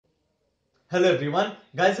Hello everyone.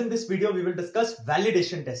 Guys, in this video we will discuss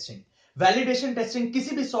validation testing. Validation testing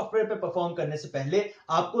किसी भी software पे perform करने से पहले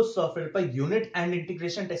आपको software per unit and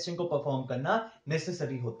integration testing को परफॉर्म करना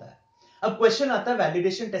नेसेसरी होता है। अब क्वेश्चन आता है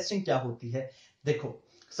वैलिडेशन टेस्टिंग क्या होती है। देखो,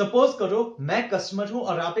 सपोज करो मैं कस्टमर हूं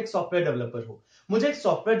और आप एक सॉफ्टवेयर डेवलपर हो। मुझे एक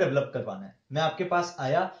सॉफ्टवेयर डेवलप करवाना है। मैं आपके पास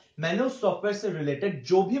आया, मैंने उस सॉफ्टवेयर से रिलेटेड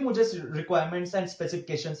जो भी मुझे रिक्वायरमेंट्स एंड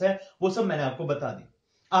स्पेसिफिकेशंस है वो सब मैंने आपको बता दी।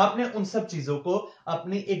 आपने उन सब चीजों को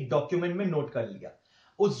अपनी एक डॉक्यूमेंट में नोट कर लिया।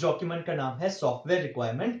 उस डॉक्यूमेंट का नाम है software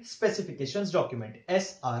requirement specifications document,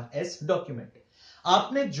 SRS document.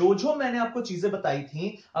 आपने जो जो मैंने आपको चीजें बताई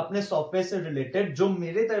थी अपने सॉफ्टवेयर से रिलेटेड, जो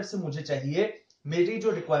मेरे तरफ से मुझे चाहिए, मेरी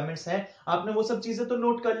जो रिक्वायरमेंट्स हैं, आपने वो सब चीजें तो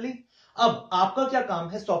नोट कर ली। अब आपका क्या काम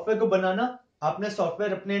है सॉफ्टवेयर को बनाना। आपने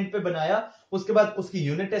सॉफ्टवेयर अपने एंड पे बनाया, उसके बाद उसकी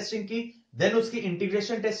यूनिट टेस्टिंग की, देन उसकी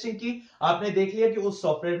इंटीग्रेशन टेस्टिंग की। आपने देख लिया कि उस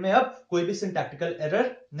सॉफ्टवेयर में अब कोई भी सिंटैक्टिकल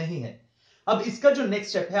एरर नहीं है। अब इसका जो नेक्स्ट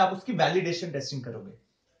स्टेप है, आप उसकी वैलिडेशन टेस्टिंग करोगे।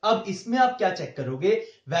 अब इसमें आप क्या चेक करोगे?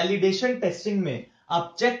 वैलिडेशन टेस्टिंग में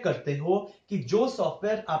आप चेक करते हो कि जो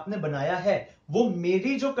सॉफ्टवेयर आपने बनाया है वो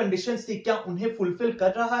मेरी जो कंडीशंस थी क्या उन्हें फुलफिल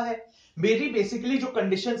कर रहा है। मेरी बेसिकली जो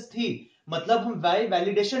कंडीशंस थी, मतलब हम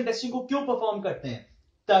वैलिडेशन टेस्टिंग को क्यों परफॉर्म करते हैं,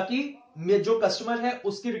 ताकि जो कस्टमर है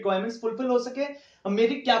उसकी रिक्वायरमेंट्स फुलफिल हो सके। अब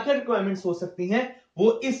मेरी क्या क्या रिक्वायरमेंट्स हो सकती हैं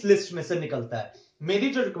वो इस लिस्ट में से निकलता है। मेरी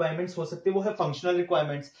जो रिक्वायरमेंट्स हो सकती है वो है फंक्शनल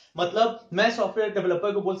रिक्वायरमेंट्स। मतलब मैं सॉफ्टवेयर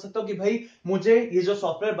डेवलपर को बोल सकता हूं कि भाई मुझे ये जो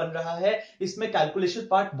सॉफ्टवेयर बन रहा है इसमें कैलकुलेशन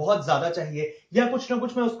पार्ट बहुत ज्यादा चाहिए, या कुछ ना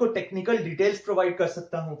कुछ मैं उसको टेक्निकल डिटेल्स प्रोवाइड कर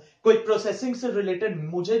सकता हूं। कोई प्रोसेसिंग से रिलेटेड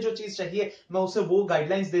मुझे जो चीज चाहिए मैं उसे वो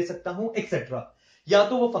गाइडलाइंस दे सकता हूं, एक्सेट्रा। या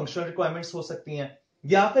तो वो फंक्शनल रिक्वायरमेंट्स हो सकती हैं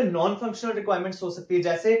या फिर नॉन फंक्शनल रिक्वायरमेंट्स हो सकती है,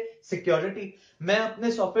 जैसे सिक्योरिटी। मैं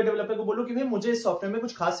अपने सॉफ्टवेयर डेवलपर को बोलूं कि भाई मुझे इस सॉफ्टवेयर में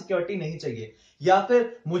कुछ खास सिक्योरिटी नहीं चाहिए, या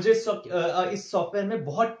फिर मुझे इस सॉफ्टवेयर में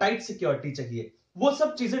बहुत टाइट सिक्योरिटी चाहिए। वो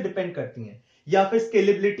सब चीजें डिपेंड करती हैं। या फिर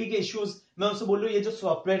स्केलेबिलिटी के इश्यूज, मैं उसे बोलूं ये जो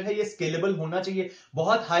सॉफ्टवेयर है ये स्केलेबल होना चाहिए,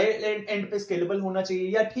 बहुत हाई एंड पे स्केलेबल होना चाहिए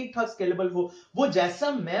या ठीक ठाक स्केलेबल हो। वो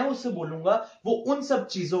जैसा मैं उसे बोलूंगा वो उन सब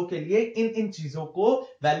चीजों के लिए इन इन चीजों को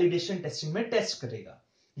वैलिडेशन टेस्टिंग में टेस्ट करेगा।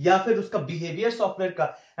 या फिर उसका बिहेवियर सॉफ्टवेयर का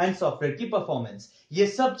एंड सॉफ्टवेयर की परफॉर्मेंस, ये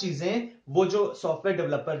सब चीजें वो जो सॉफ्टवेयर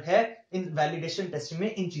डेवलपर है इन वैलिडेशन टेस्टिंग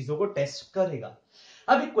में इन चीजों को टेस्ट करेगा।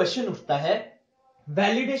 अब एक क्वेश्चन उठता है,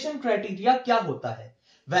 वैलिडेशन क्राइटेरिया क्या होता है?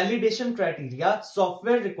 Validation criteria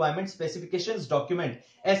software requirement specifications document,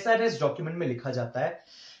 SRS document में लिखा जाता है।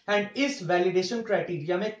 एंड इस वैलिडेशन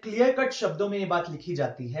क्राइटेरिया में क्लियर कट शब्दों में यह बात लिखी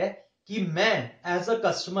जाती है कि मैं एज अ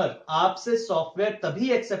कस्टमर आपसे सॉफ्टवेयर तभी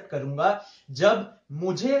एक्सेप्ट करूंगा जब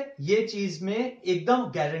मुझे ये चीज में एकदम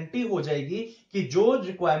गारंटी हो जाएगी कि जो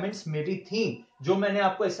रिक्वायरमेंट्स मेरी थी, जो मैंने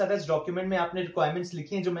आपको SRS डॉक्यूमेंट में आपने रिक्वायरमेंट्स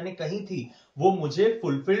लिखी हैं, जो मैंने कही थी, वो मुझे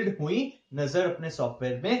फुलफिल्ड हुई नजर अपने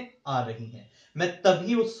सॉफ्टवेयर में आ रही हैं। मैं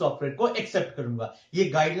तभी उस सॉफ्टवेयर को एक्सेप्ट करूंगा। ये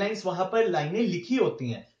गाइडलाइंस वहां पर लाइनें लिखी होती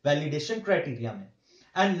हैं वैलिडेशन क्राइटेरिया में।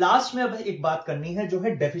 एंड लास्ट में अब एक बात करनी है जो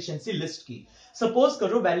है डेफिशिएंसी लिस्ट की। सपोज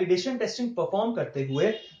करो वैलिडेशन टेस्टिंग परफॉर्म करते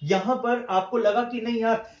हुए यहां पर आपको लगा कि नहीं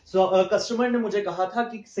यार, कस्टमर ने मुझे कहा था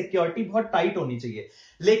कि सिक्योरिटी बहुत टाइट होनी चाहिए,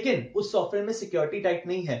 लेकिन उस सॉफ्टवेयर में सिक्योरिटी टाइट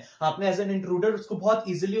नहीं है। आपने एज एन इंट्रूडर उसको बहुत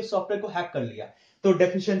इजीली उस सॉफ्टवेयर को हैक कर लिया। तो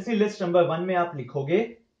डेफिशिएंसी लिस्ट नंबर 1 में आप लिखोगे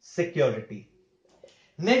सिक्योरिटी।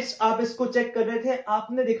 नेक्स्ट आप इसको चेक कर रहे थे,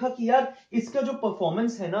 आपने देखा कि यार इसका जो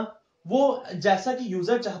परफॉर्मेंस है ना वो जैसा कि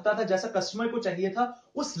यूजर चाहता था, जैसा कस्टमर को चाहिए था,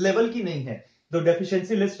 उस लेवल की नहीं है। तो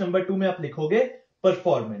डेफिशिएंसी लिस्ट नंबर 2 में आप लिखोगे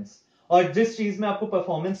परफॉर्मेंस, और जिस चीज में आपको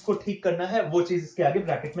परफॉर्मेंस को ठीक करना है वो चीज इसके आगे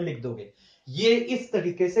ब्रैकेट में लिख दोगे। ये इस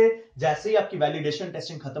तरीके से जैसे ही आपकी वैलिडेशन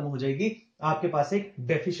टेस्टिंग खत्म हो जाएगी आपके पास एक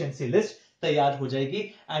डेफिशिएंसी लिस्ट तैयार हो जाएगी।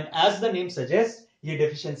 And as the name suggest, ये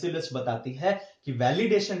डेफिशिएंसी लिस्ट बताती है कि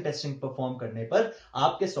वैलिडेशन टेस्टिंग परफॉर्म करने पर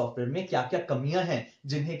आपके सॉफ्टवेयर में क्या क्या कमियां हैं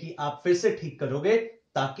जिन्हें कि आप फिर से ठीक करोगे,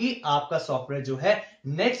 ताकि आपका सॉफ्टवेयर जो है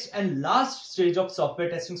next and last stage of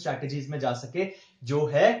software testing strategies में जा सके, जो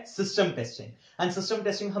है system testing. And system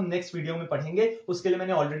testing हम नेक्स्ट वीडियो में पढ़ेंगे। उसके लिए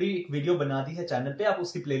मैंने ऑलरेडी एक वीडियो बना दी है चैनल पे, आप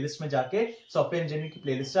उसकी प्लेलिस्ट में जाके सॉफ्टवेयर इंजीनियरिंग की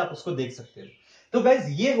प्लेलिस्ट है, आप उसको देख सकते हो। तो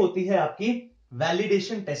गाइज ये होती है आपकी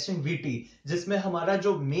वैलिडेशन टेस्टिंग VT, जिसमें हमारा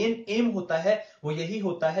जो मेन एम होता है वो यही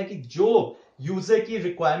होता है कि जो यूजर की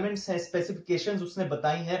रिक्वायरमेंट्स हैं, स्पेसिफिकेशंस उसने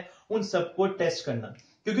बताई हैं, उन सबको टेस्ट करना।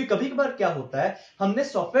 क्योंकि कभी कभार क्या होता है, हमने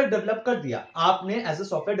सॉफ्टवेयर डेवलप कर दिया, आपने एज अ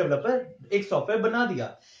सॉफ्टवेयर डेवलपर एक सॉफ्टवेयर बना दिया,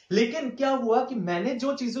 लेकिन क्या हुआ कि मैंने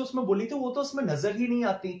जो चीजें उसमें बोली थी वो तो उसमें नजर ही नहीं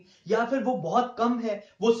आती, या फिर वो बहुत कम है।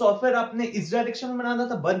 वो सॉफ्टवेयर आपने इस डायरेक्शन में बनाना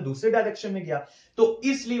था, बन दूसरे डायरेक्शन में गया। तो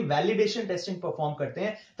इसलिए वैलिडेशन टेस्टिंग परफॉर्म करते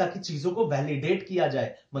हैं ताकि चीजों को वैलिडेट किया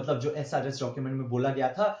जाए, मतलब जो SRS डॉक्यूमेंट में बोला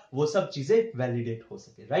गया था वो सब चीजें वैलिडेट हो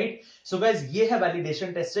सके, राइट। सो गाइस ये है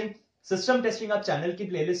वैलिडेशन टेस्टिंग। सिस्टम टेस्टिंग आप चैनल की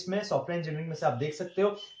प्लेलिस्ट में सॉफ्टवेयर इंजीनियरिंग में से आप देख सकते हो।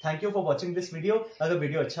 Thank you for watching this video. अगर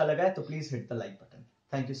वीडियो अच्छा लगा है तो please hit the like button.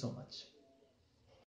 Thank you so much.